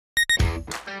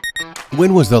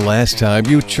When was the last time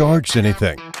you charged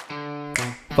anything?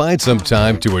 Find some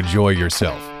time to enjoy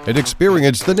yourself and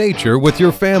experience the nature with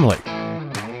your family.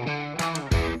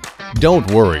 Don't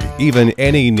worry, even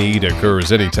any need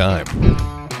occurs anytime.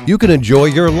 You can enjoy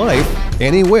your life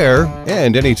anywhere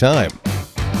and anytime.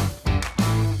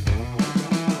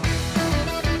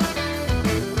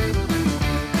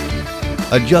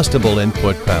 Adjustable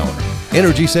input power,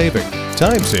 energy saving,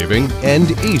 time saving,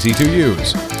 and easy to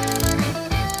use.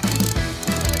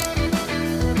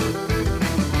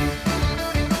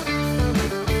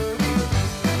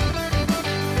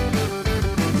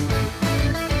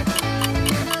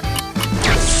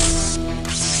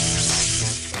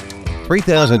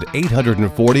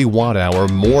 (3,840 watt-hour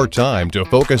more time to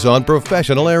focus on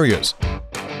professional areas).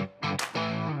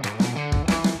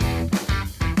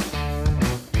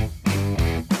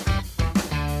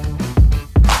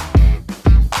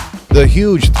 The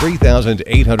huge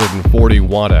 3,840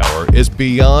 watt-hour is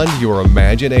beyond your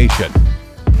imagination.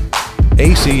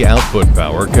 AC output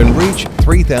power can reach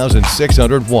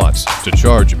 3,600 watts to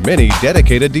charge many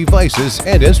dedicated devices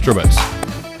and instruments.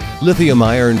 Lithium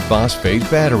iron phosphate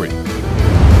battery.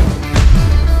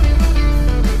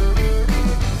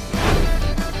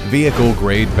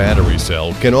 Vehicle-grade battery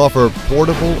cell can offer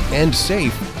portable and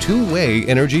safe two-way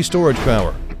energy storage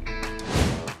power.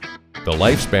 The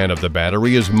lifespan of the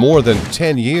battery is more than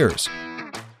 10 years.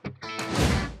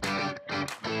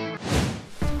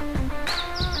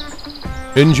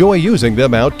 Enjoy using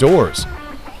them outdoors.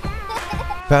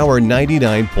 Power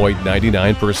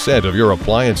 99.99% of your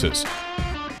appliances.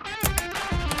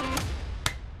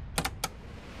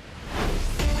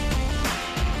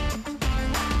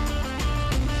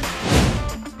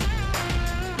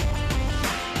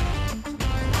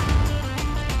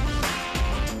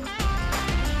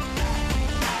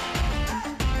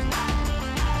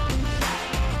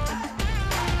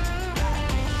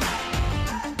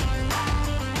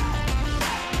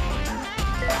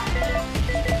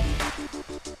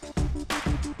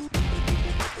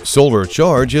 Solar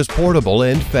charge is portable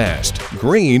and fast,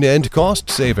 green and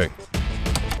cost-saving.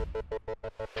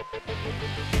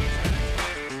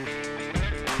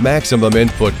 Maximum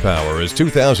input power is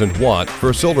 2,000 watt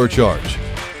for solar charge.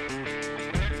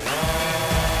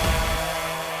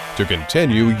 To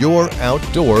continue your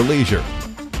outdoor leisure.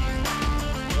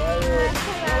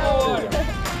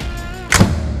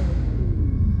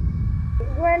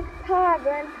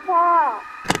 Grandpa.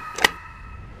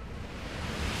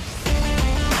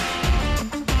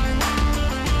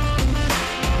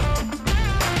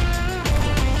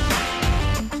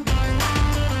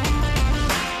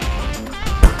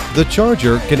 The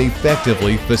charger can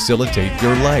effectively facilitate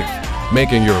your life,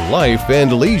 making your life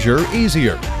and leisure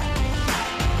easier.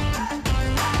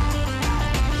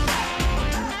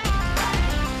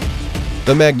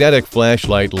 The magnetic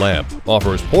flashlight lamp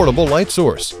offers portable light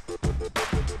source,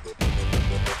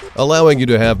 allowing you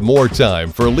to have more time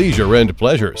for leisure and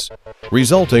pleasures,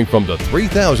 resulting from the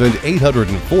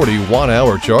 3,840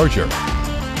 watt-hour charger.